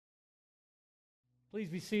Please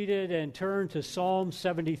be seated and turn to Psalm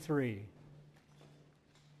 73.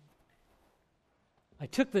 I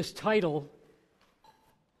took this title,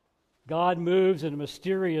 God Moves in a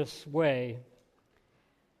Mysterious Way,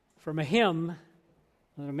 from a hymn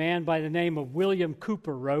that a man by the name of William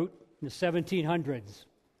Cowper wrote in the 1700s.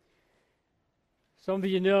 Some of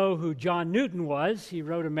you know who John Newton was. He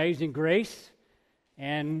wrote Amazing Grace.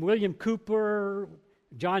 And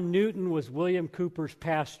John Newton was William Cowper's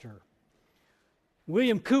pastor.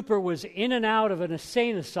 William Cowper was in and out of an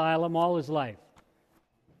insane asylum all his life.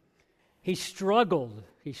 He struggled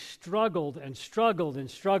and struggled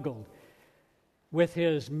with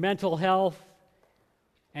his mental health,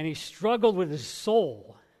 and he struggled with his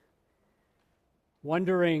soul,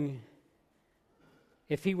 wondering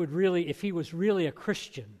if he was really a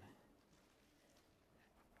Christian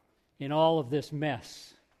in all of this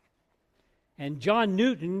mess. And John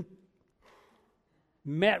Newton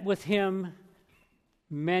met with him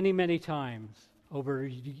many, many times over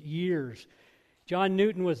years. John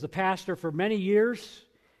Newton was the pastor for many years,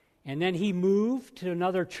 and then he moved to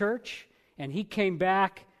another church, and he came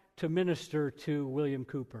back to minister to William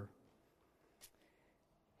Cowper.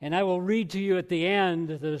 And I will read to you at the end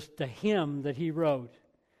the hymn that he wrote.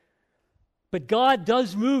 But God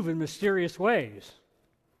does move in mysterious ways.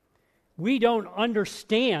 We don't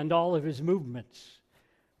understand all of his movements.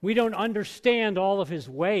 We don't understand all of his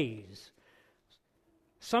ways.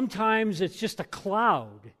 Sometimes it's just a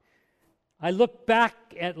cloud. I look back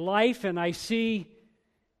at life and I see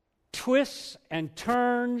twists and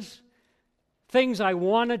turns, things I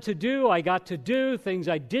wanted to do, I got to do, things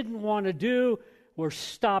I didn't want to do were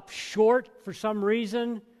stopped short for some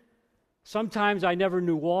reason. Sometimes I never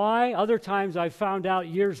knew why. Other times I found out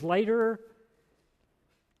years later.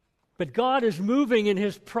 But God is moving in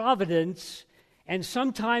his providence, and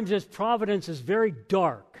sometimes his providence is very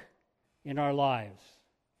dark in our lives.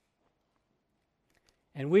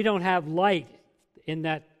 And we don't have light in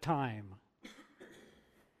that time.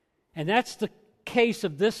 And that's the case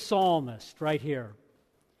of this psalmist right here.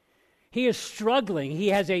 He is struggling. He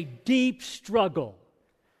has a deep struggle.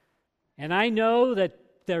 And I know that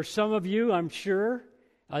there's some of you, I'm sure,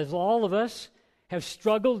 as all of us, have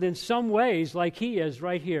struggled in some ways like he is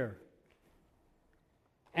right here.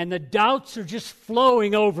 And the doubts are just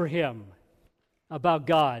flowing over him about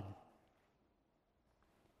God.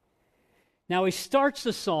 Now he starts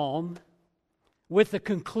the psalm with the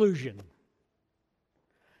conclusion.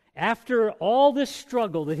 After all this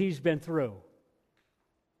struggle that he's been through,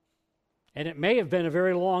 and it may have been a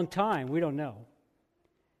very long time, we don't know,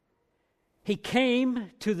 he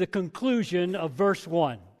came to the conclusion of verse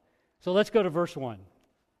 1. So let's go to verse 1.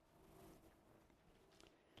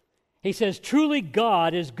 He says, "Truly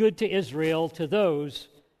God is good to Israel, to those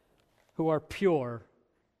who are pure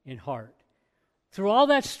in heart." Through all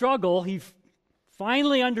that struggle, he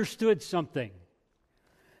finally understood something.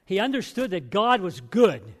 He understood that God was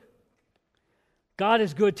good. God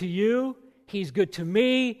is good to you. He's good to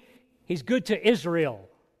me. He's good to Israel.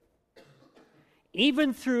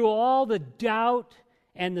 Even through all the doubt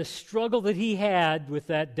and the struggle that he had with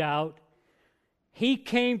that doubt, he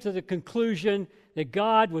came to the conclusion that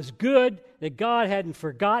God was good, that God hadn't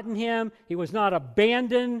forgotten him, he was not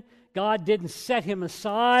abandoned, God didn't set him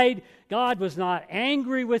aside, God was not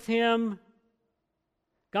angry with him,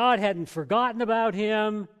 God hadn't forgotten about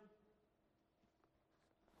him,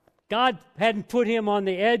 God hadn't put him on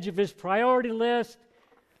the edge of his priority list.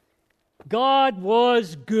 God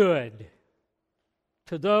was good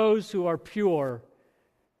to those who are pure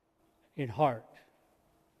in heart.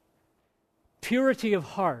 Purity of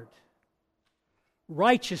heart.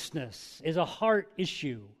 Righteousness is a heart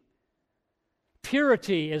issue.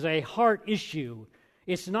 Purity is a heart issue.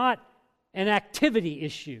 It's not an activity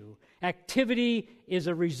issue. Activity is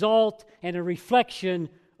a result and a reflection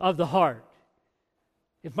of the heart.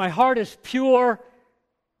 If my heart is pure,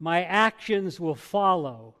 my actions will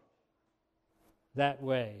follow that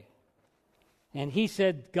way. And he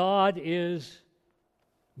said, God is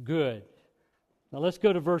good. Now let's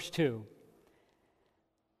go to verse 2.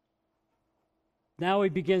 Now he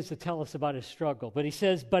begins to tell us about his struggle. But he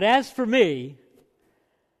says, "But as for me,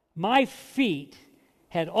 my feet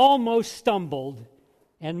had almost stumbled,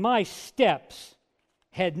 and my steps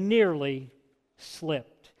had nearly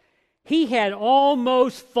slipped." He had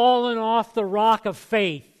almost fallen off the rock of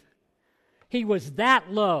faith. He was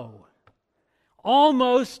that low.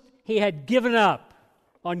 Almost he had given up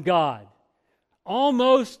on God.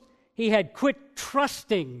 Almost he had quit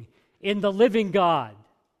trusting in the living God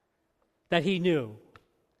that he knew.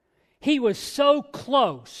 He was so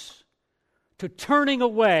close to turning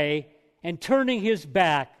away and turning his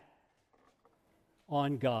back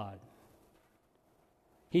on God.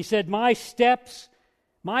 He said, my steps,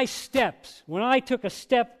 when I took a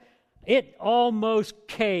step, it almost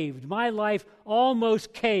caved. My life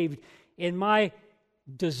almost caved in my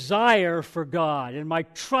desire for God, in my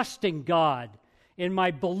trusting God, in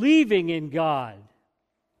my believing in God.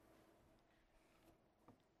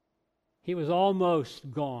 He was almost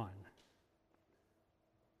gone.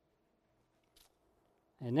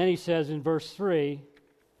 And then he says in verse 3,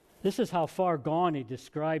 this is how far gone he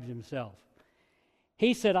describes himself.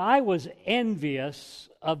 He said, I was envious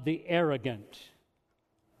of the arrogant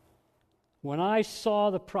when I saw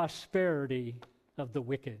the prosperity of the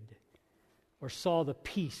wicked, or saw the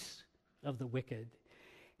peace of the wicked.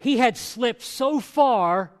 He had slipped so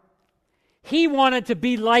far, he wanted to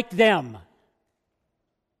be like them,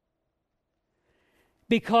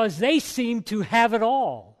 because they seemed to have it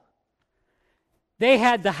all. They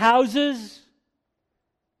had the houses,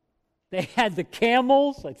 they had the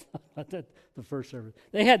camels. I thought that the first service.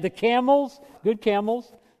 They had the camels, good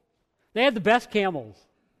camels. They had the best camels.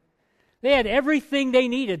 They had everything they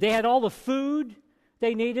needed. They had all the food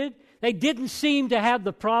they needed. They didn't seem to have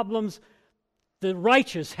the problems the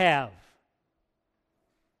righteous have.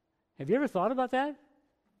 Have you ever thought about that?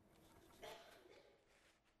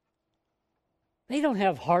 They don't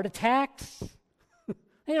have heart attacks.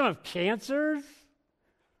 They don't have cancers.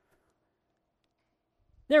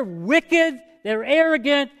 They're wicked. They're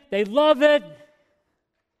arrogant. They love it.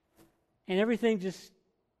 And everything just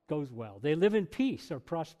goes well. They live in peace or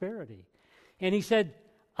prosperity. And he said,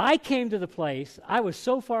 I came to the place, I was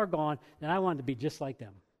so far gone that I wanted to be just like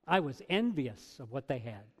them. I was envious of what they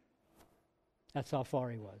had. That's how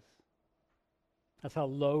far he was. That's how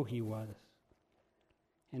low he was.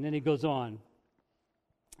 And then he goes on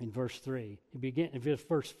in verse 3. In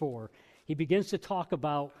verse 4, he begins to talk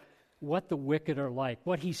about what the wicked are like,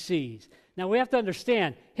 what he sees. Now we have to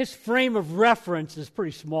understand, his frame of reference is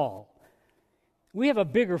pretty small. We have a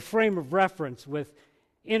bigger frame of reference with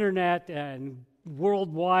internet and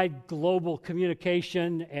worldwide global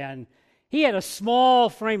communication, and he had a small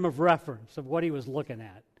frame of reference of what he was looking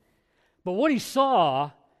at. But what he saw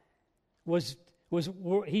were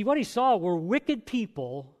wicked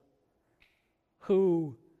people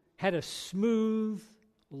who had a smooth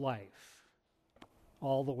life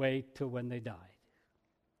all the way to when they died.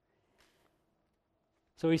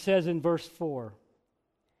 So he says in verse 4,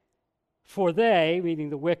 for they, meaning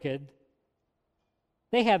the wicked,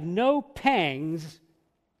 they have no pangs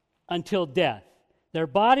until death. Their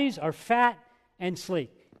bodies are fat and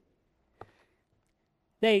sleek.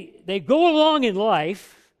 They go along in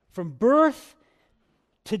life from birth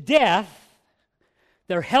to death.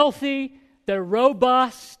 They're healthy, they're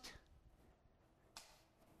robust,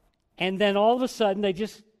 and then all of a sudden they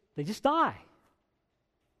just die.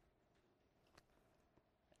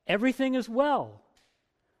 Everything is well.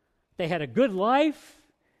 They had a good life.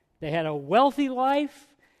 They had a wealthy life.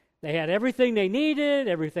 They had everything they needed,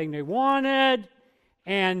 everything they wanted,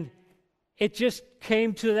 and it just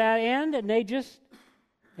came to that end, and they just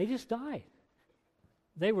died.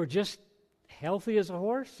 They were just healthy as a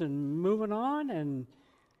horse and moving on, and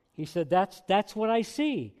he said, that's what I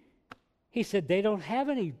see. He said, they don't have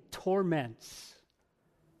any torments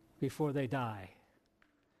before they die.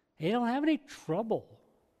 They don't have any trouble.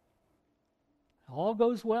 All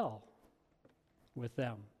goes well with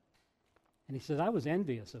them. And he says, I was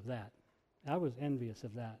envious of that. I was envious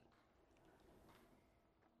of that.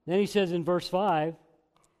 Then he says in verse 5,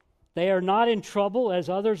 they are not in trouble as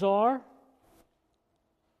others are.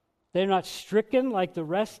 They're not stricken like the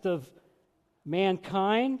rest of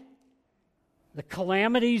mankind. The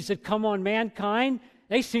calamities that come on mankind,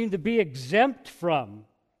 they seem to be exempt from.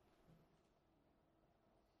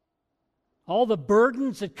 All the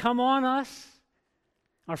burdens that come on us,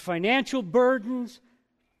 our financial burdens,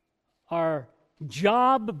 our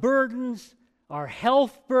job burdens, our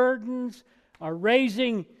health burdens, our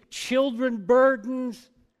raising children burdens,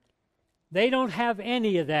 they don't have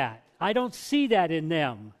any of that. I don't see that in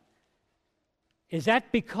them. Is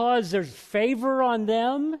that because there's favor on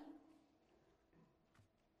them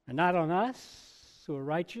and not on us who are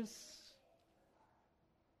righteous?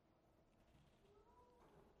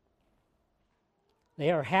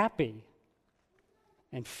 They are happy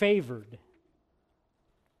and favored.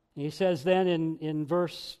 He says then in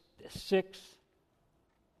verse 6,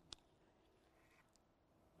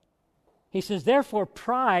 he says, therefore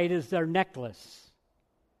pride is their necklace.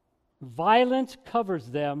 Violence covers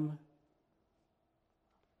them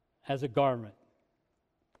as a garment.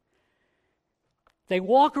 They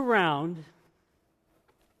walk around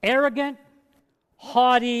arrogant,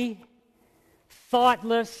 haughty,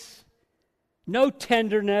 thoughtless, no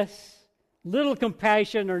tenderness, little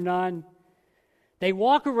compassion or none. They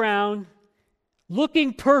walk around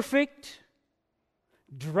looking perfect,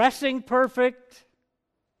 dressing perfect,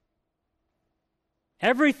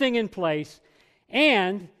 everything in place,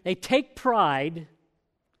 and they take pride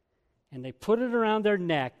and they put it around their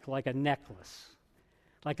neck like a necklace,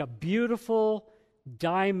 like a beautiful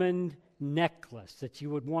diamond necklace that you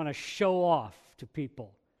would want to show off to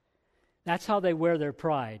people. That's how they wear their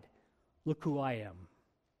pride. Look who I am.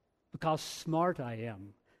 Look how smart I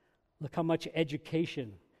am. Look how much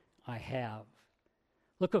education I have.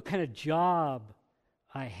 Look what kind of job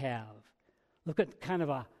I have. Look what kind of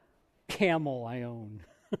a camel I own.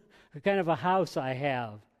 What kind of a house I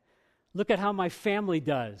have. Look at how my family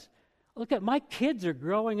does. Look at my kids are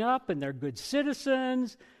growing up and they're good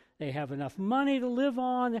citizens. They have enough money to live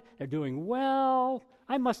on. They're doing well.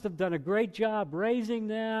 I must have done a great job raising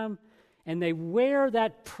them. And they wear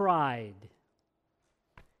that pride.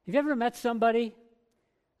 Have you ever met somebody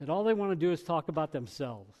that all they want to do is talk about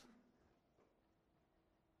themselves?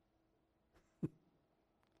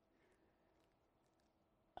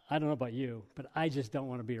 I don't know about you, but I just don't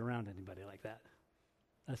want to be around anybody like that.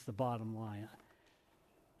 That's the bottom line.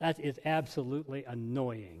 That is absolutely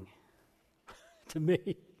annoying to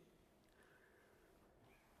me.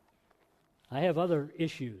 I have other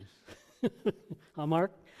issues.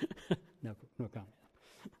 Mark? No comment.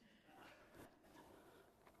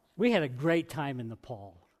 We had a great time in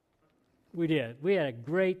Nepal. We did. We had a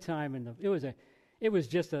great time in it was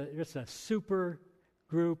just a super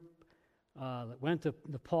group that went to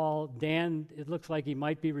Nepal. Dan, it looks like he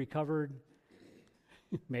might be recovered.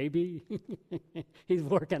 Maybe. He's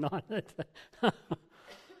working on it.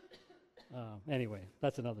 Anyway,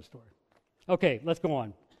 that's another story. Okay, let's go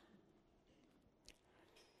on.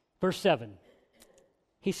 Verse 7.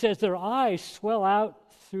 He says, their eyes swell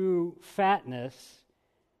out through fatness,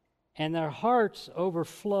 and their hearts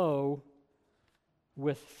overflow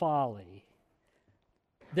with folly.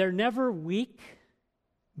 They're never weak,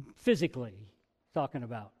 physically talking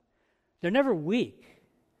about. They're never weak.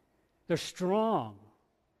 They're strong.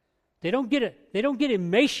 They don't get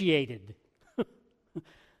emaciated.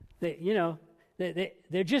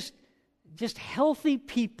 They're just healthy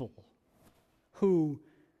people who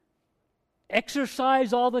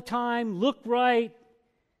exercise all the time, look right.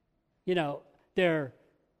 They're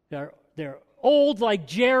old like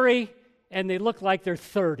Jerry, and they look like they're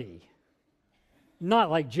 30. Not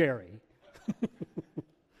like Jerry.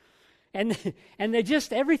 and they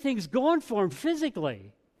just, everything's going for them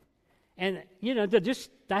physically. And,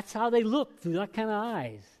 that's how they look through that kind of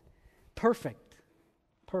eyes. Perfect.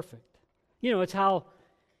 It's how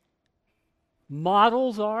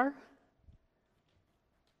models are.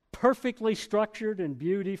 Perfectly structured and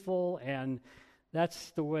beautiful, and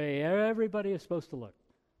that's the way everybody is supposed to look.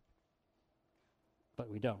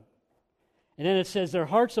 But we don't. And then it says their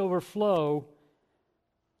hearts overflow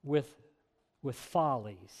with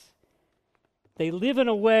follies. They live in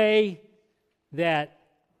a way that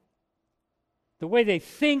the way they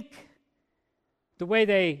think, the way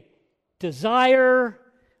they desire,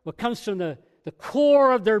 what comes from the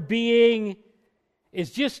core of their being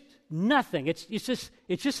is just nothing. It's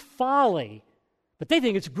just folly. But they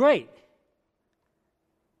think it's great.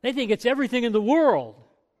 They think it's everything in the world.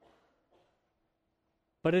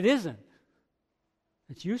 But it isn't.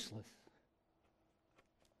 It's useless.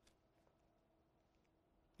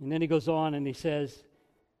 And then he goes on and he says,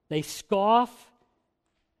 they scoff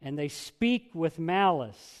and they speak with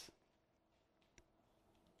malice.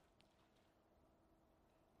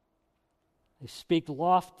 They speak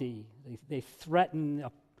lofty. They threaten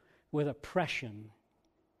with oppression.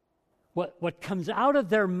 What comes out of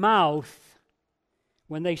their mouth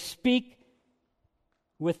when they speak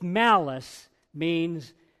with malice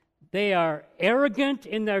means they are arrogant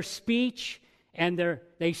in their speech, and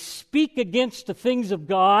they speak against the things of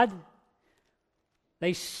God.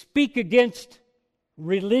 They speak against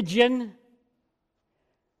religion.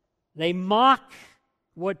 They mock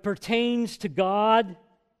what pertains to God.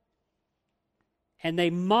 And they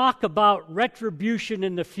mock about retribution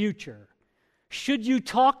in the future. Should you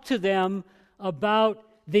talk to them about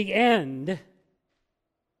the end,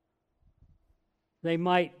 they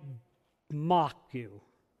might mock you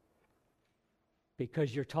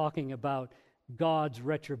because you're talking about God's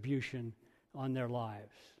retribution on their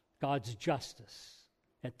lives, God's justice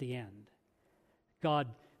at the end,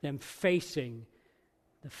 them facing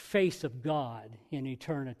the face of God in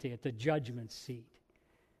eternity at the judgment seat.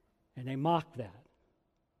 And they mock that.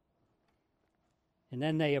 And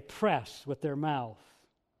then they oppress with their mouth.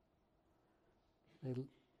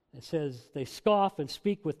 It says, they scoff and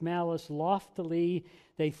speak with malice. Loftily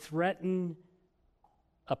they threaten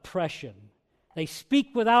oppression. They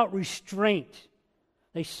speak without restraint.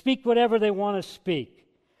 They speak whatever they want to speak.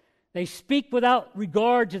 They speak without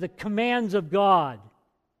regard to the commands of God.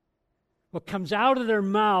 What comes out of their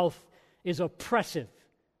mouth is oppressive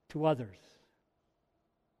to others.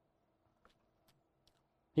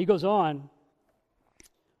 He goes on.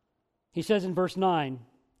 He says in verse 9,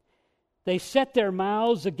 they set their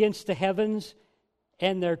mouths against the heavens,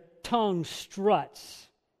 and their tongue struts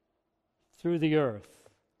through the earth.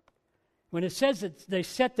 When it says that they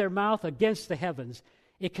set their mouth against the heavens,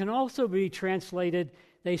 it can also be translated,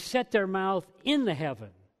 they set their mouth in the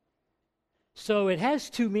heaven. So it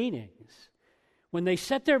has two meanings. When they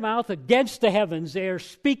set their mouth against the heavens, they are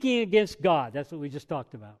speaking against God. That's what we just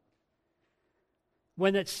talked about.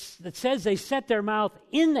 When it says they set their mouth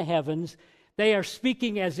in the heavens, they are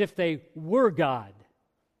speaking as if they were God.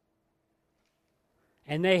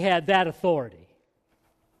 And they had that authority.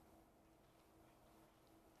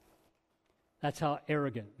 That's how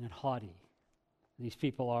arrogant and haughty these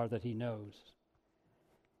people are that he knows.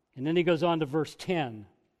 And then he goes on to verse 10.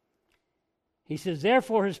 He says,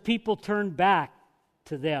 therefore his people turn back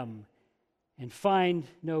to them and find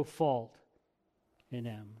no fault in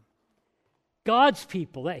them. God's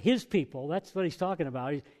people, his people, that's what he's talking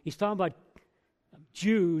about. He's talking about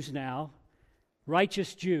Jews now,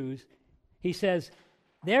 righteous Jews. He says,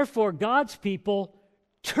 therefore God's people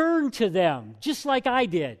turn to them, just like I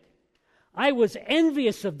did. I was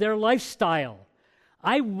envious of their lifestyle.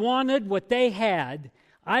 I wanted what they had.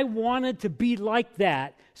 I wanted to be like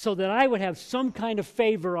that so that I would have some kind of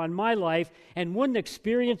favor on my life and wouldn't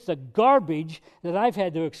experience the garbage that I've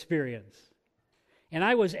had to experience. And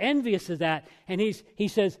I was envious of that. And he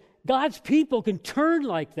says, God's people can turn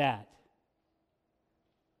like that.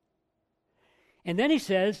 And then he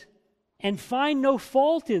says, and find no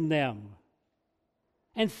fault in them.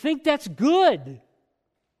 And think that's good.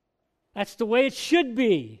 That's the way it should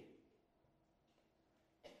be.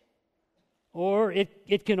 Or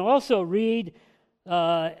it can also read,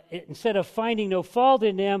 instead of finding no fault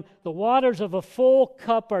in them, the waters of a full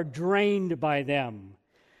cup are drained by them.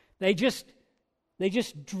 The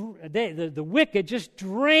wicked just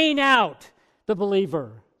drain out the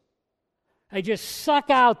believer. They just suck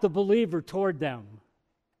out the believer toward them.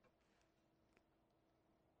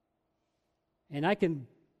 And I want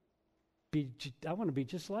to be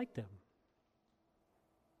just like them.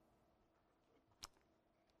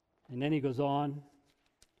 And then he goes on.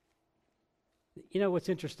 You know what's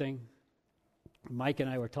interesting? Mike and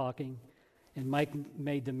I were talking, and Mike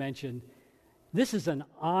made the mention, this is an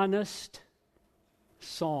honest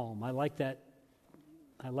psalm. I like that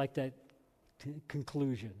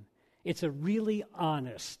conclusion. It's a really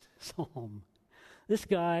honest psalm. This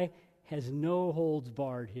guy has no holds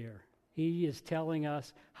barred here. He is telling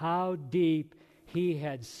us how deep he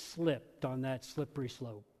had slipped on that slippery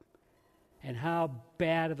slope and how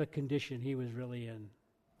bad of a condition he was really in.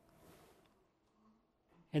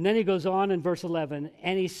 And then he goes on in verse 11,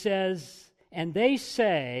 and he says, and they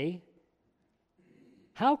say,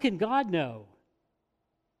 how can God know?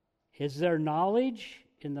 Is there knowledge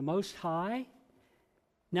in the Most High?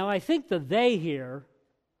 Now, I think the they here,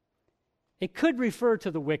 it could refer to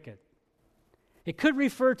the wicked. It could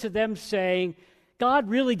refer to them saying, God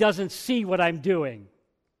really doesn't see what I'm doing.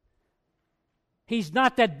 He's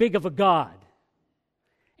not that big of a God.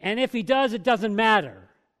 And if he does, it doesn't matter.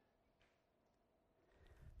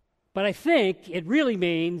 But I think it really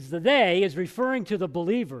means the they is referring to the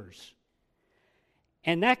believers.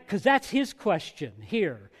 And because that's his question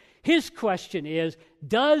here. His question is,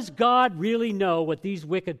 does God really know what these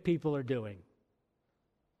wicked people are doing?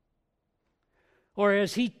 Or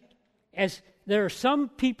as there are some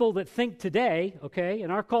people that think today,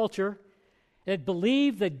 in our culture, that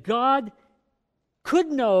believe that God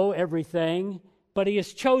could know everything, but he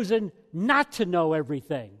has chosen not to know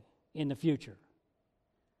everything in the future.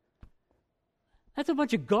 That's a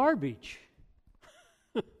bunch of garbage.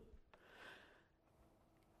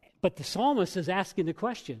 But the psalmist is asking the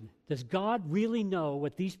question, does God really know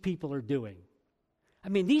what these people are doing? I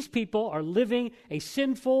mean, these people are living a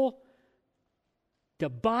sinful,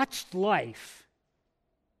 debauched life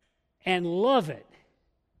and love it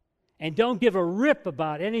and don't give a rip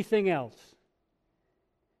about anything else.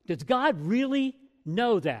 Does God really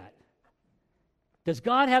know that? Does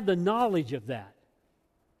God have the knowledge of that?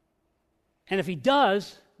 And if he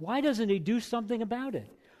does, why doesn't he do something about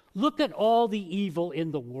it? Look at all the evil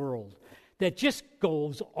in the world that just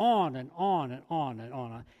goes on and on and on and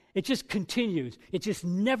on. It just continues. It just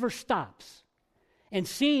never stops. and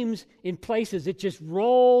seems in places it just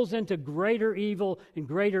rolls into greater evil and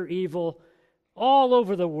greater evil all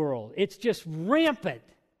over the world. It's just rampant.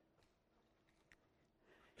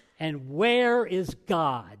 And where is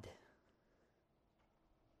God?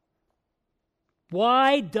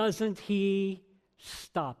 Why doesn't He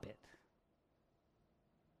stop it?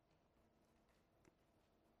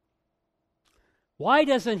 Why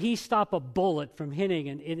doesn't He stop a bullet from hitting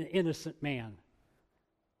an innocent man?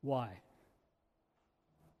 Why?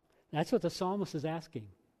 That's what the psalmist is asking.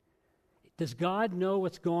 Does God know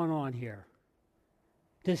what's going on here?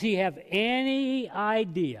 Does He have any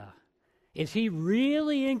idea? Is He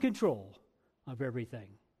really in control of everything?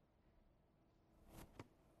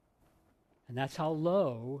 And that's how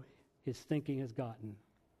low his thinking has gotten.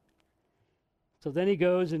 So then he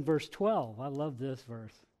goes in verse 12. I love this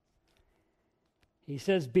verse. He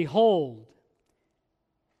says, "Behold,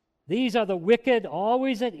 these are the wicked,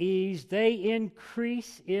 always at ease. They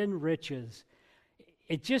increase in riches."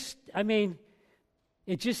 It just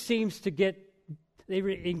seems to they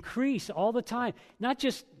increase all the time. Not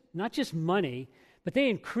just money, but they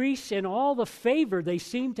increase in all the favor they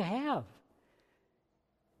seem to have.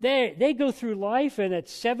 They go through life, and at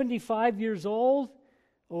 75 years old,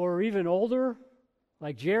 or even older,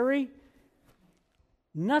 like Jerry,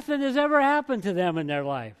 nothing has ever happened to them in their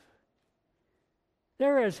life.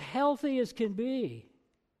 They're as healthy as can be.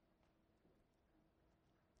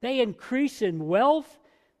 They increase in wealth.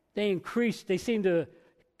 They seem to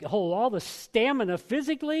hold all the stamina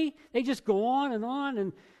physically. They just go on,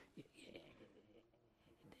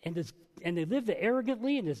 and they live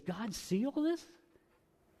arrogantly. And does God see all this?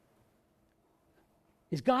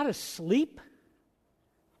 Is God asleep?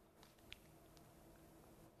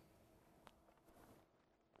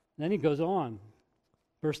 Then he goes on,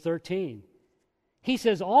 verse 13. He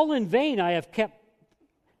says, "All in vain I have kept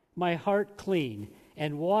my heart clean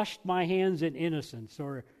and washed my hands in innocence,"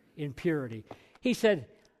 or in purity. He said,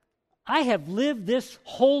 "I have lived this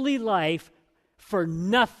holy life for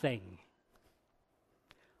nothing."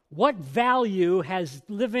 What value has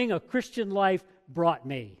living a Christian life brought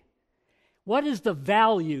me? What is the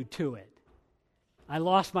value to it? I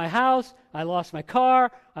lost my house, I lost my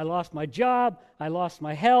car, I lost my job, I lost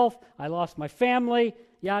my health, I lost my family,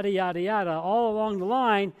 yada, yada, yada. All along the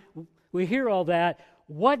line, we hear all that.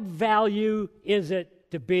 What value is it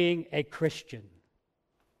to being a Christian?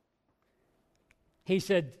 He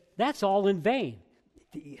said, that's all in vain.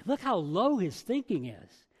 Look how low his thinking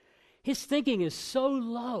is. His thinking is so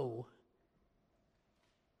low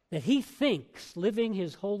that he thinks living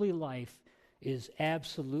his holy life is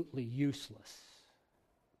absolutely useless.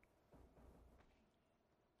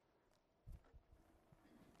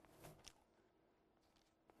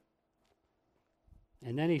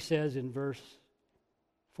 And then he says in verse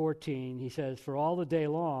 14, he says, "For all the day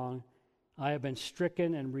long I have been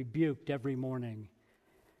stricken and rebuked every morning."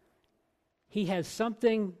 He has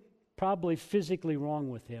something probably physically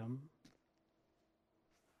wrong with him.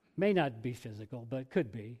 May not be physical, but it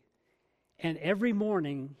could be. And every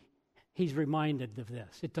morning he's reminded of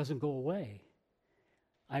this. It doesn't go away.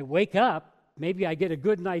 I wake up, maybe I get a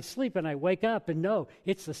good night's sleep, and I wake up and know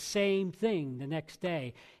it's the same thing the next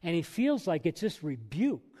day. And he feels like it's this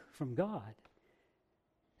rebuke from God.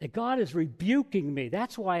 That God is rebuking me.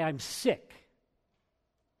 That's why I'm sick.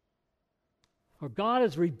 Or God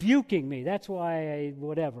is rebuking me. That's why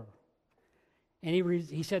whatever. And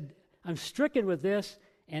he said, I'm stricken with this,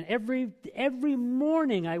 and every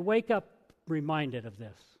morning I wake up reminded of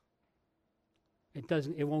this.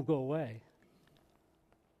 It won't go away.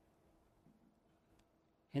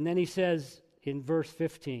 And then he says in verse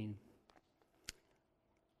 15,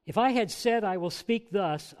 "If I had said I will speak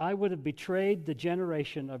thus, I would have betrayed the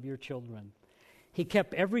generation of your children." He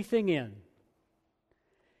kept everything in.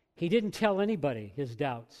 He didn't tell anybody his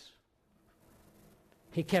doubts.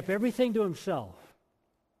 He kept everything to himself.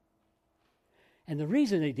 And the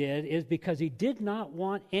reason he did is because he did not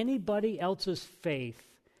want anybody else's faith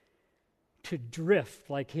to drift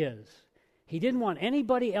like his. He didn't want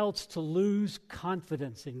anybody else to lose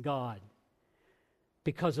confidence in God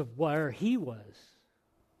because of where he was.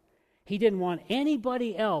 He didn't want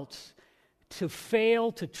anybody else to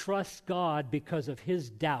fail to trust God because of his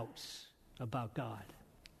doubts about God.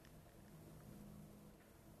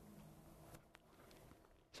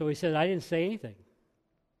 So he said, I didn't say anything.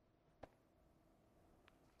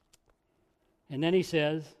 And then he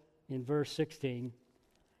says in verse 16,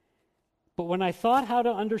 "But when I thought how to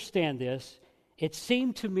understand this, it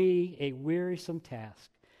seemed to me a wearisome task."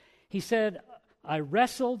 He said, I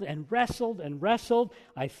wrestled and wrestled and wrestled.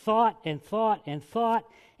 I thought and thought and thought.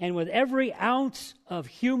 And with every ounce of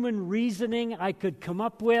human reasoning I could come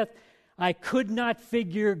up with, I could not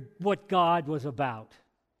figure what God was about,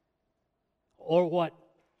 or what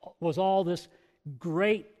was all this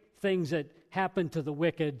great things that happened to the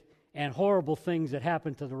wicked and horrible things that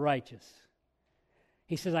happened to the righteous.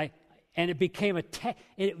 He says, it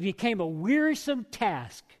became a wearisome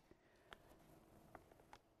task.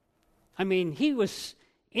 I mean, he was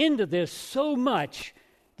into this so much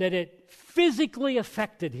that it physically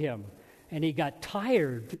affected him, and he got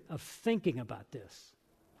tired of thinking about this.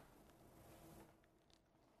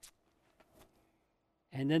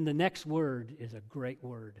 And then the next word is a great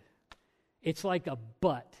word. It's like a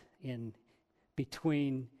but in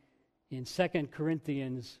 2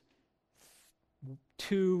 Corinthians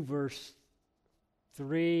 2, verse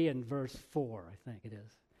 3 and verse 4, I think it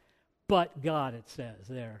is. But God, it says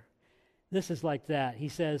there. This is like that. He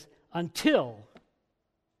says, until,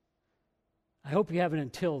 I hope you have an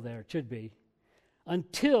until there, it should be,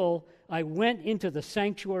 until I went into the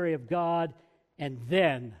sanctuary of God, and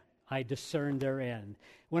then I discerned their end.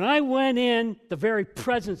 When I went in the very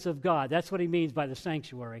presence of God, that's what he means by the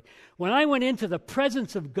sanctuary. When I went into the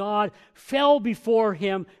presence of God, fell before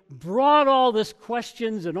him, brought all this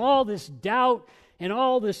questions and all this doubt and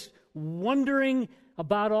all this wondering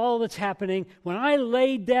about all that's happening, when I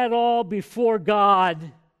laid that all before God,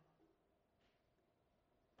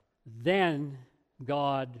 then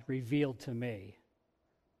God revealed to me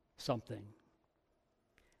something.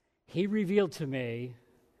 He revealed to me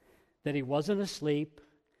that he wasn't asleep,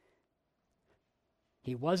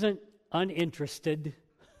 he wasn't uninterested,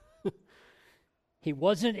 he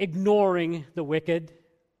wasn't ignoring the wicked,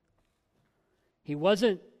 he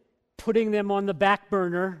wasn't putting them on the back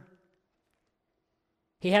burner.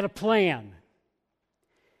 He had a plan.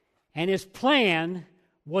 And his plan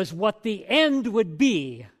was what the end would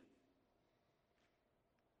be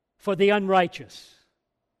for the unrighteous,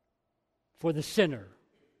 for the sinner.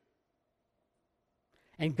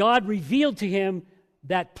 And God revealed to him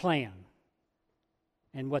that plan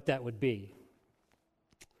and what that would be.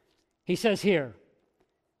 He says here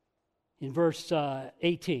in verse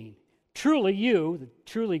 18,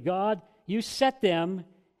 truly God, you set them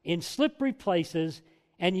in slippery places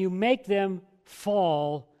and you make them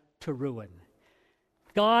fall to ruin.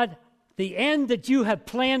 God, the end that you have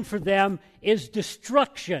planned for them is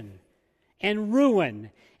destruction and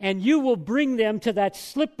ruin, and you will bring them to that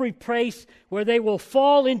slippery place where they will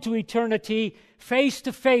fall into eternity face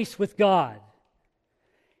to face with God.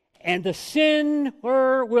 And the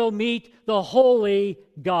sinner will meet the holy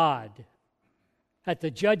God at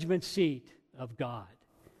the judgment seat of God.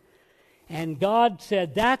 And God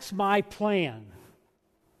said, that's my plan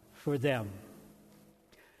for them.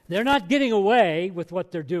 They're not getting away with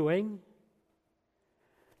what they're doing.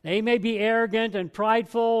 They may be arrogant and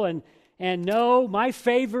prideful and no, my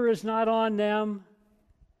favor is not on them.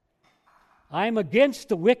 I'm against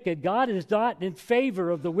the wicked. God is not in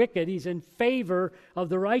favor of the wicked. He's in favor of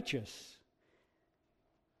the righteous.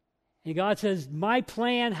 And God says, my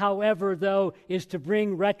plan, however, though, is to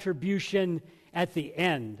bring retribution at the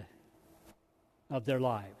end of their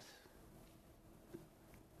lives.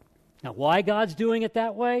 Now, why God's doing it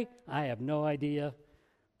that way, I have no idea.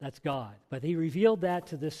 That's God. But he revealed that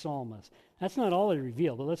to this psalmist. That's not all he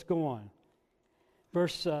revealed, but let's go on.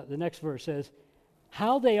 The next verse says,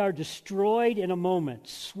 how they are destroyed in a moment,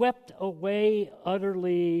 swept away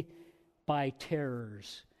utterly by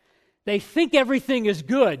terrors. They think everything is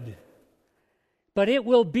good, but it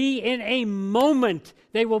will be in a moment.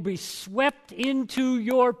 They will be swept into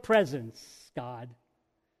your presence, God.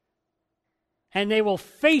 And they will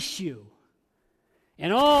face you,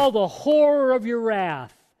 and all the horror of your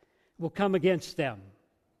wrath will come against them,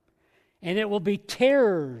 and it will be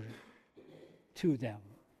terror to them.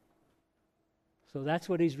 So that's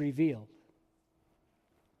what he's revealed.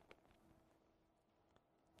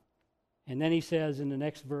 And then he says in the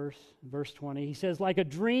next verse, verse 20, he says, like a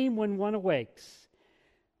dream when one awakes.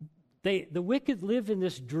 The wicked live in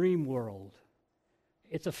this dream world.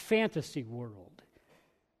 It's a fantasy world.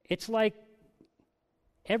 It's like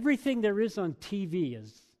everything there is on TV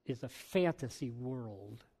is a fantasy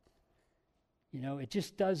world. You know, it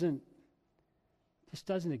just doesn't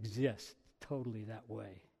exist totally that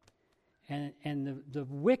way. And the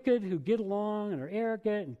wicked who get along and are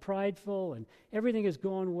arrogant and prideful and everything is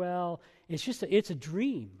going well, it's a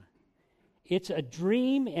dream. It's a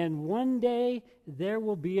dream, and one day there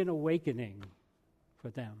will be an awakening for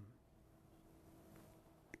them.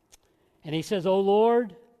 And he says, O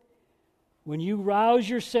Lord, when you rouse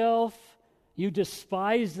yourself, you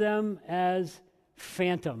despise them as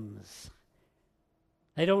phantoms.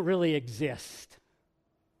 They don't really exist.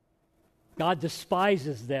 God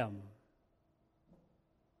despises them.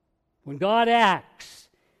 When God acts,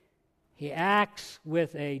 He acts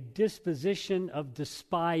with a disposition of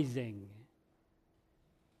despising.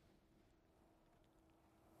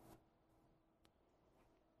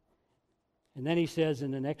 And then He says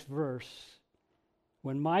in the next verse,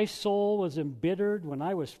 when my soul was embittered, when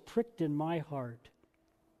I was pricked in my heart,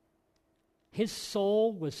 His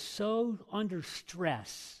soul was so under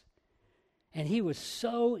stress, and He was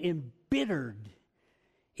so embittered,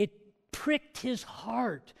 it pricked His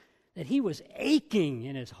heart, that He was aching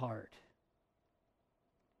in His heart.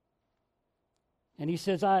 And He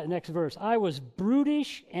says, next verse, I was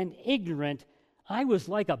brutish and ignorant. I was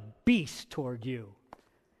like a beast toward you.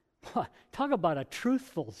 Talk about a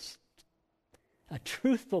truthful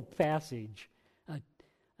passage,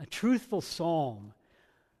 a truthful psalm.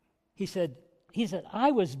 He said,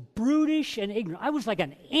 I was brutish and ignorant. I was like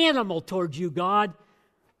an animal towards you, God.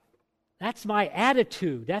 That's my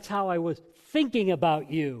attitude. That's how I was thinking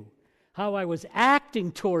about you, how I was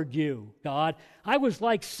acting toward you, God. I was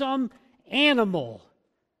like some animal,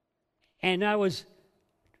 and I was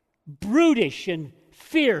brutish and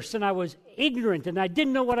fierce, and I was ignorant, and I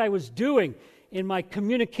didn't know what I was doing in my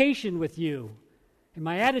communication with you, in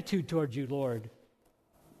my attitude toward you, Lord.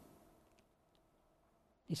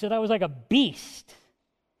 He said, I was like a beast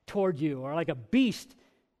toward you, or like a beast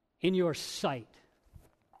in your sight.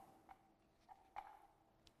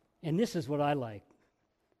 And this is what I like.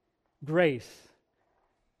 Grace.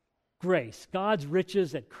 Grace. God's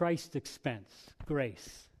riches at Christ's expense.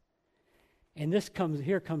 Grace. And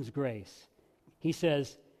here comes grace. He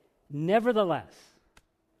says, nevertheless,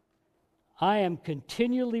 I am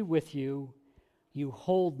continually with you. You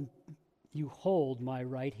hold my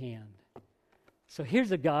right hand. So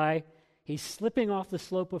here's a guy, he's slipping off the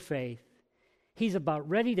slope of faith. He's about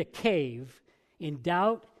ready to cave in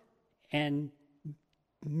doubt and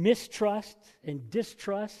mistrust and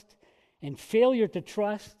distrust and failure to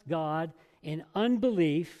trust God and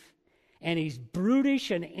unbelief. And he's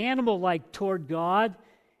brutish and animal-like toward God.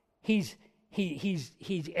 He's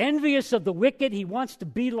envious of the wicked. He wants to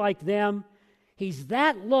be like them. He's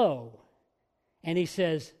that low. And he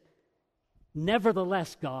says,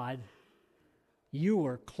 nevertheless, God, you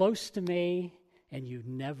were close to me, and you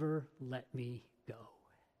never let me go.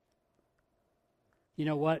 You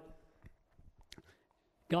know what?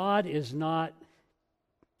 God is not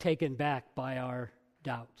taken back by our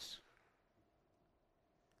doubts.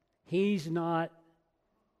 He's not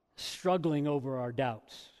struggling over our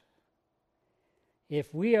doubts.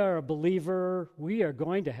 If we are a believer, we are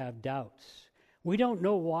going to have doubts. We don't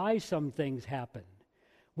know why some things happen.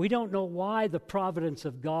 We don't know why the providence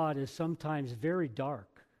of God is sometimes very dark.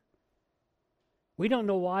 We don't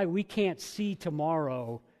know why we can't see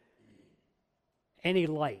tomorrow any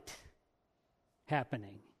light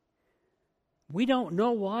happening. We don't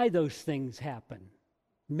know why those things happen.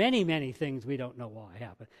 Many, many things we don't know why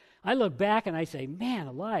happen. I look back and I say, man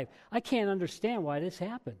alive, I can't understand why this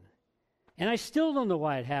happened. And I still don't know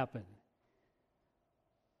why it happened.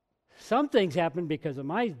 Some things happen because of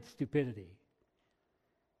my stupidity.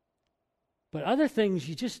 But other things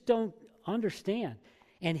you just don't understand.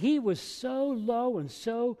 And he was so low and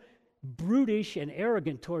so brutish and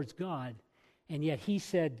arrogant towards God, and yet he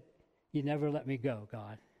said, you never let me go,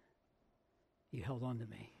 God. You held on to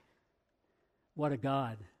me. What a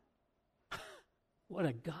God. What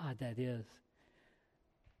a God that is.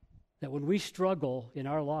 That when we struggle in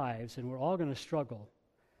our lives, and we're all going to struggle,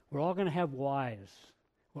 we're all going to have whys.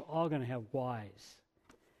 We're all going to have whys.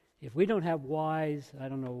 If we don't have whys, I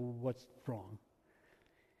don't know what's wrong.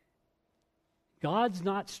 God's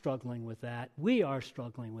not struggling with that. We are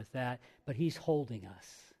struggling with that, but he's holding us.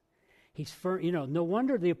 No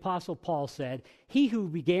wonder the Apostle Paul said, he who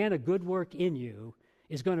began a good work in you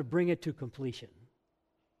is going to bring it to completion.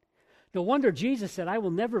 No wonder Jesus said, I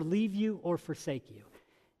will never leave you or forsake you.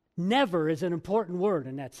 Never is an important word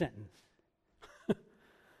in that sentence.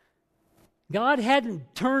 God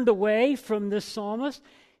hadn't turned away from this psalmist.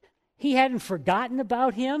 He hadn't forgotten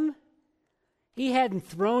about him. He hadn't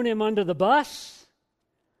thrown him under the bus.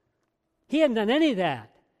 He hadn't done any of that.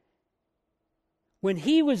 When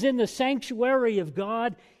he was in the sanctuary of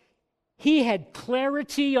God, he had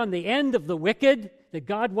clarity on the end of the wicked, that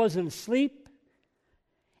God wasn't asleep.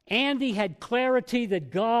 And he had clarity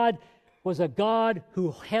that God was a God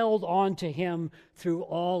who held on to him through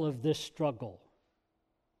all of this struggle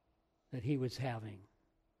that he was having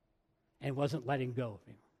and wasn't letting go of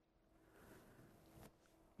him.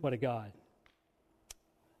 What a God.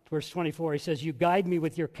 Verse 24, he says, you guide me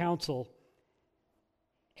with your counsel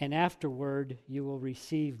and afterward you will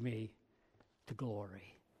receive me to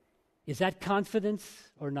glory. Is that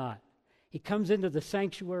confidence or not? He comes into the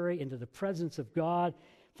sanctuary, into the presence of God,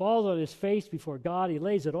 falls on his face before God. He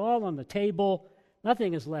lays it all on the table.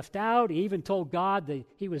 Nothing is left out. He even told God that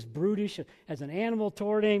he was brutish as an animal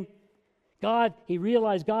toward him. He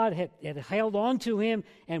realized God had held on to him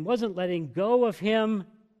and wasn't letting go of him.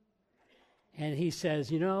 And he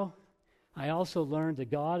says, I also learned that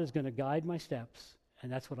God is going to guide my steps,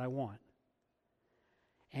 and that's what I want.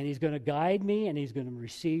 And he's going to guide me, and he's going to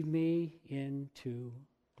receive me into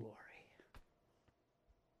glory.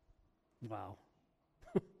 Wow.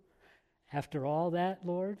 After all that,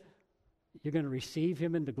 Lord, you're going to receive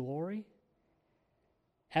him into glory?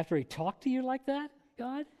 After he talked to you like that,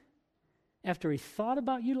 God? After he thought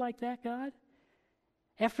about you like that, God?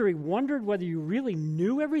 After he wondered whether you really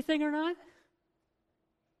knew everything or not?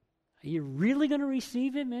 Are you really going to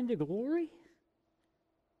receive him into glory?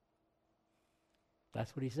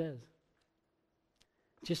 That's what he says.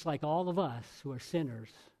 Just like all of us who are sinners,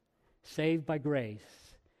 saved by grace,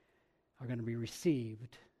 are going to be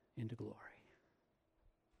received into glory.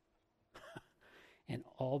 And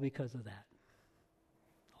all because of that.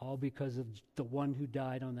 All because of the one who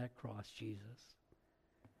died on that cross, Jesus,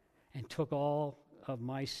 and took all of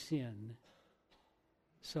my sin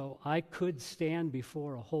so I could stand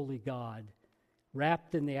before a holy God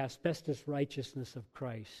wrapped in the asbestos righteousness of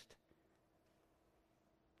Christ.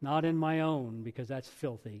 Not in my own, because that's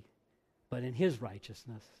filthy, but in his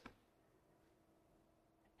righteousness.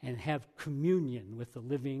 And have communion with the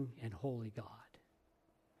living and holy God.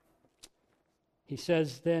 He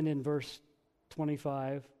says then in verse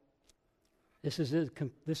 25, this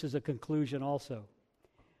is a conclusion also.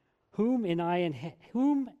 Whom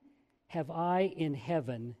have I in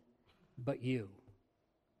heaven but you?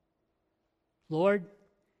 Lord,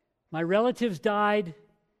 my relatives died.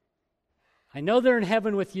 I know they're in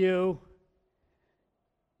heaven with you,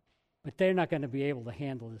 but they're not going to be able to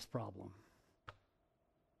handle this problem.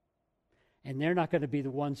 And they're not going to be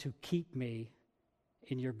the ones who keep me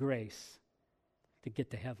in your grace to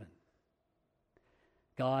get to heaven.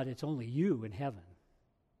 God, it's only you in heaven.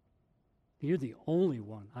 You're the only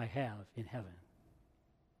one I have in heaven.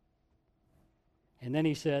 And then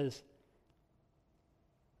he says,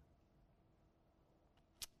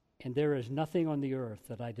 and there is nothing on the earth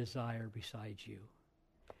that I desire besides you.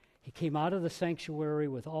 He came out of the sanctuary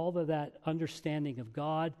with all of that understanding of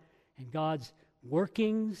God and God's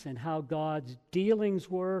workings and how God's dealings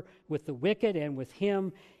were with the wicked and with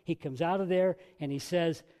him. He comes out of there and he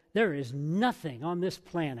says, there is nothing on this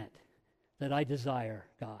planet that I desire,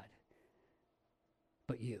 God,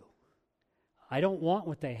 but you. I don't want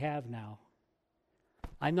what they have now.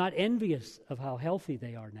 I'm not envious of how healthy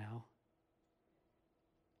they are now.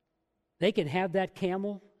 They can have that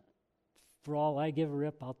camel. For all I give a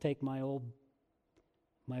rip, I'll take my old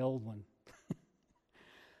one.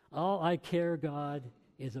 All I care, God,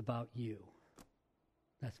 is about you.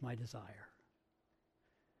 That's my desire.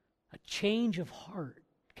 A change of heart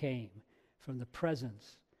came from the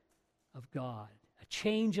presence of God. A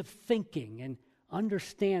change of thinking and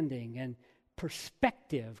understanding and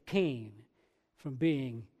perspective came from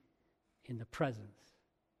being in the presence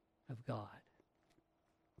of God.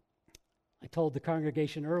 I told the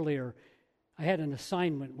congregation earlier, I had an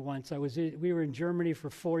assignment once. We were in Germany for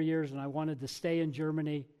 4 years, and I wanted to stay in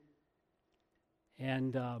Germany.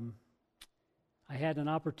 And I had an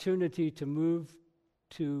opportunity to move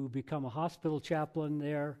to become a hospital chaplain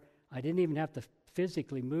there. I didn't even have to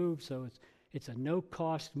physically move, so it's a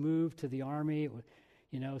no-cost move to the Army.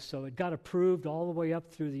 So it got approved all the way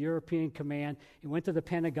up through the European Command. It went to the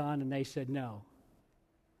Pentagon, and they said, no.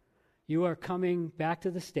 You are coming back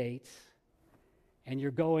to the States, and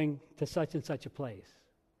you're going to such and such a place.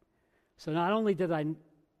 So not only did I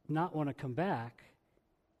not want to come back,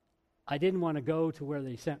 I didn't want to go to where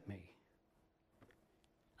they sent me.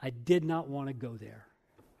 I did not want to go there.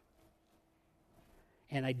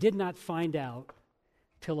 And I did not find out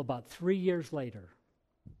till about 3 years later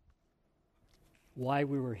why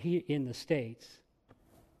we were here in the States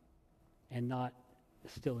and not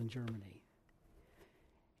still in Germany.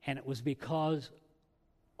 And it was because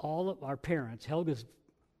all of our parents, Helga's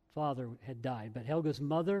father had died, but Helga's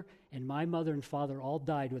mother and my mother and father all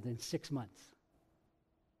died within 6 months.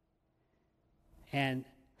 And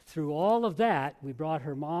through all of that, we brought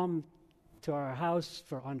her mom to our house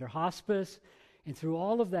under hospice. And through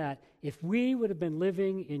all of that, if we would have been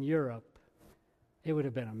living in Europe, it would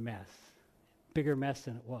have been a mess. Bigger mess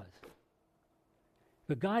than it was.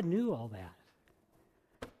 But God knew all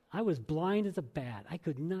that. I was blind as a bat. I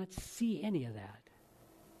could not see any of that.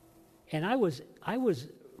 And I was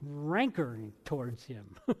rancor towards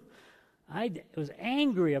him. I was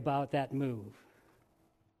angry about that move.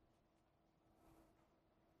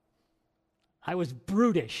 I was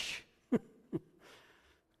brutish.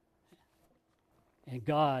 And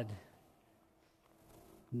God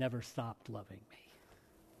never stopped loving me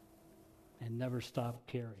and never stopped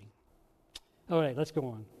caring. All right, let's go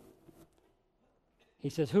on. He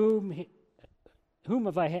says, Whom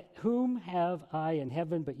have I in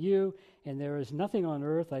heaven but you? And there is nothing on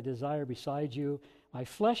earth I desire beside you. My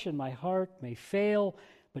flesh and my heart may fail,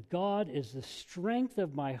 but God is the strength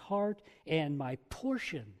of my heart and my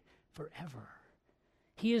portion forever.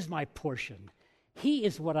 He is my portion. He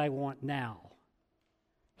is what I want now.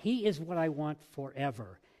 He is what I want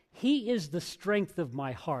forever. He is the strength of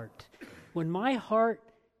my heart. When my heart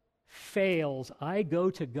fails, I go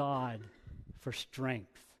to God for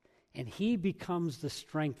strength, and He becomes the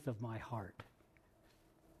strength of my heart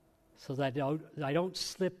so that I don't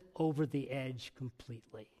slip over the edge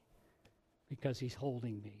completely because He's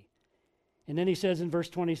holding me. And then He says in verse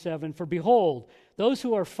 27, For behold, those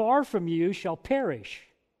who are far from you shall perish.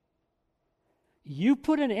 You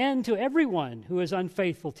put an end to everyone who is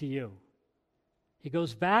unfaithful to you. He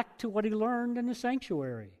goes back to what he learned in the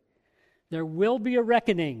sanctuary. There will be a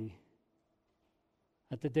reckoning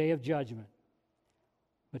at the day of judgment.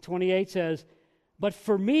 But 28 says, But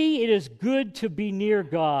for me it is good to be near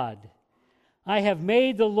God. I have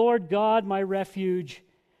made the Lord God my refuge,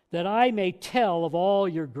 that I may tell of all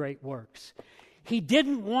your great works. He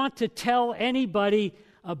didn't want to tell anybody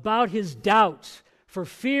about his doubts for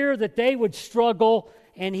fear that they would struggle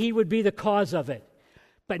and he would be the cause of it.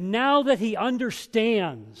 But now that he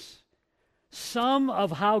understands some of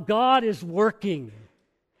how God is working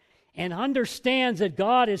and understands that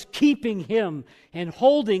God is keeping him and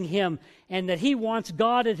holding him and that he wants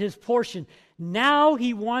God at his portion, now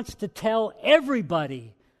he wants to tell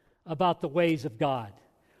everybody about the ways of God,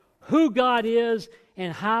 who God is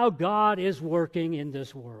and how God is working in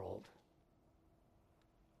this world.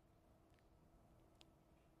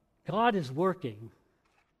 God is working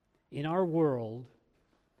in our world,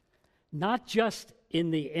 not just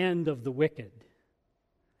in the end of the wicked.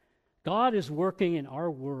 God is working in our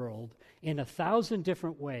world in 1,000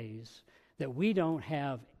 different ways that we don't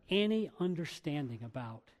have any understanding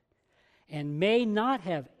about and may not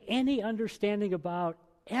have any understanding about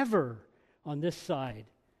ever on this side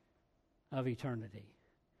of eternity.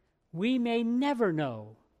 We may never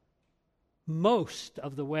know most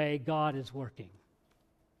of the way God is working.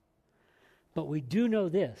 But we do know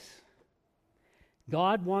this.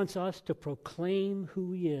 God wants us to proclaim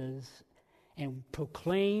who He is and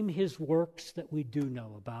proclaim His works that we do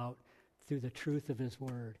know about through the truth of His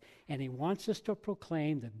Word. And He wants us to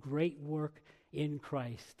proclaim the great work in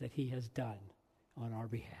Christ that He has done on our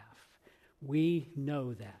behalf. We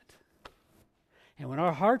know that. And when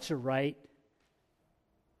our hearts are right,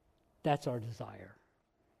 that's our desire.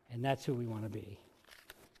 And that's who we want to be.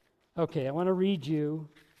 Okay, I want to read you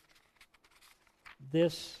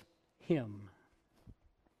this hymn.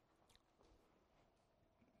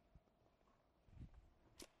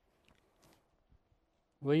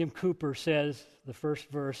 William Cooper says, the first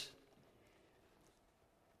verse,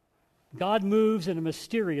 God moves in a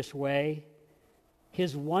mysterious way,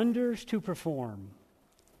 His wonders to perform.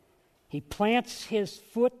 He plants His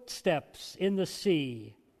footsteps in the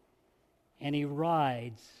sea, and He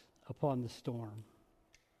rides upon the storm.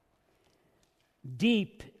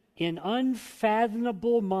 Deep in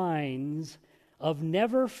unfathomable minds of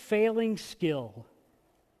never-failing skill,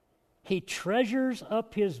 He treasures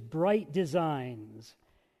up His bright designs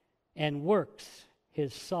and works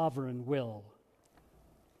His sovereign will.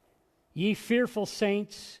 Ye fearful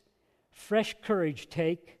saints, fresh courage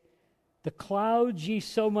take. The clouds ye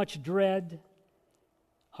so much dread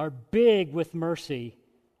are big with mercy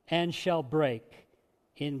and shall break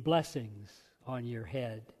in blessings on your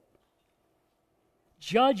head.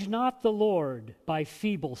 Judge not the Lord by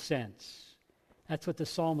feeble sense. That's what the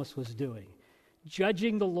psalmist was doing.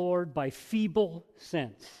 Judging the Lord by feeble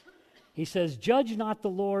sense. He says, judge not the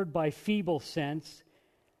Lord by feeble sense,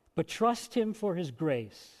 but trust Him for His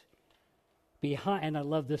grace. And I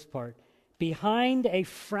love this part, behind a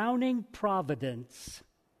frowning providence,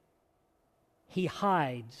 He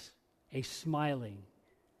hides a smiling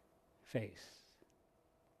face.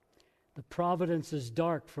 The providence is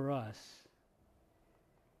dark for us.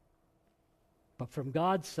 But from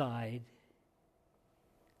God's side,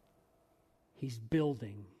 He's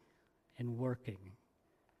building and working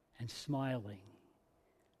and smiling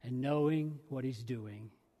and knowing what He's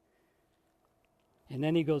doing. And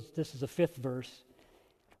then he goes, this is the 5th verse.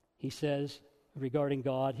 He says, regarding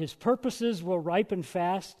God. His purposes will ripen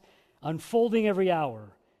fast, unfolding every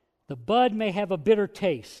hour. The bud may have a bitter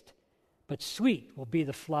taste, but sweet will be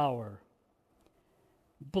the flower.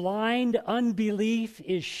 Blind unbelief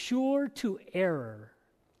is sure to err.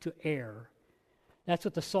 That's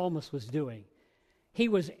what the psalmist was doing.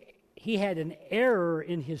 He had an error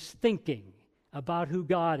in his thinking about who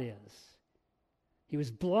God is. He was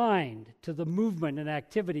blind to the movement and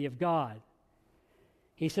activity of God.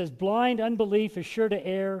 He says, blind unbelief is sure to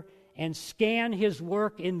err and scan his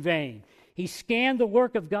work in vain. He scanned the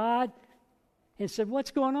work of God and said,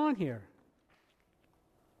 what's going on here?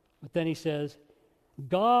 But then he says,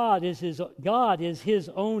 God is his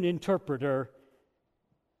own interpreter,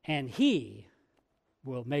 and he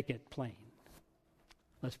will make it plain.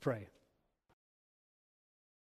 Let's pray.